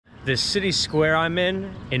The city square I'm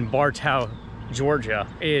in Bartow, Georgia,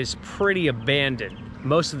 is pretty abandoned.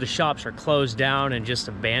 Most of the shops are closed down and just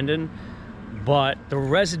abandoned, but the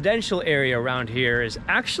residential area around here is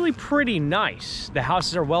actually pretty nice. The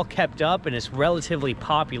houses are well kept up and it's relatively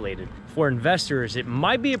populated. For investors, it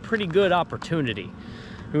might be a pretty good opportunity.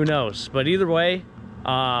 Who knows? But either way,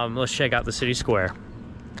 let's check out the city square.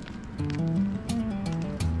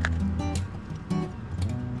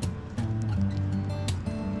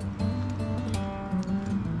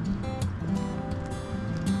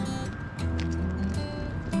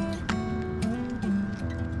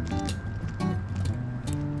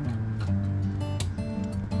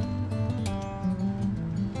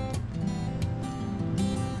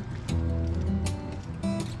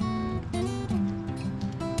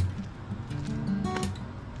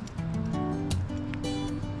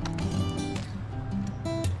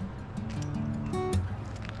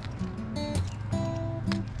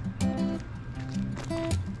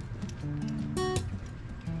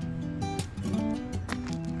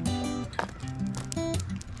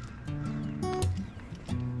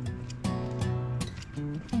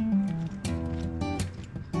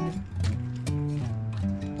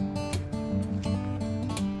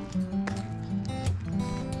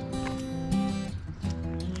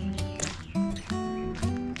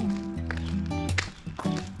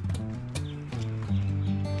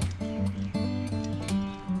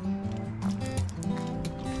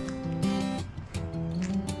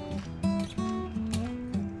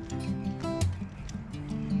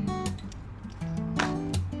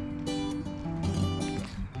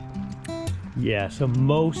 Yeah, so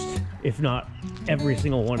most, if not every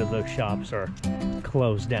single one of those shops are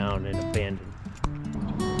closed down and abandoned.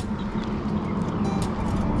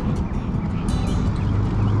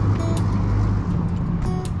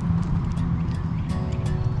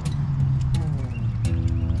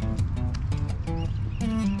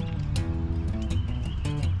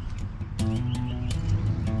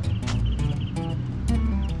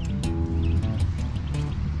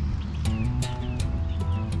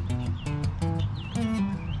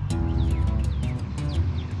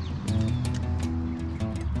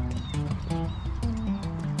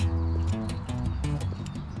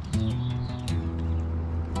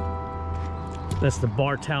 That's the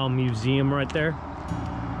Bartow Museum right there.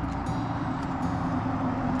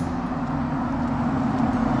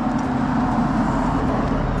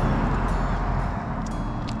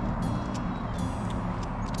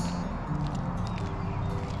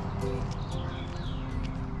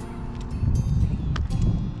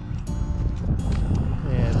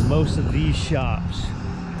 And most of these shops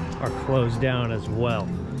are closed down as well.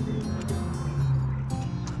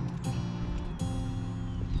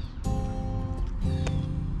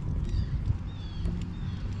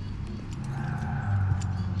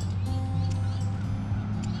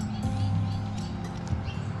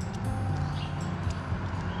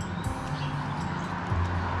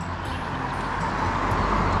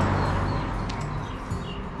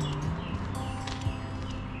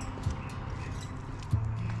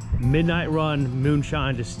 Midnight Run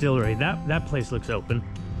Moonshine Distillery. That place looks open.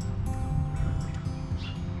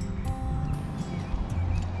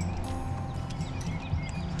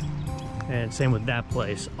 And same with that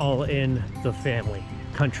place. All in the Family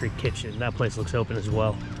Country Kitchen. That place looks open as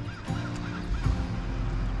well.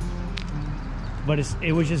 But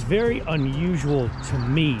it was just very unusual to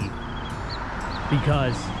me,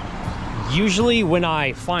 because usually when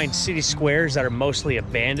I find city squares that are mostly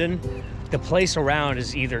abandoned, the place around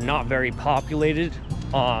is either not very populated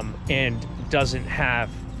and doesn't have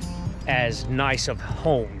as nice of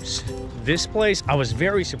homes. This place, I was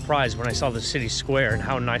very surprised when I saw the city square and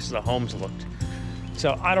how nice the homes looked.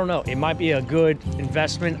 So I don't know, it might be a good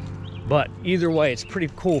investment, but either way, it's pretty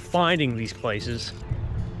cool finding these places.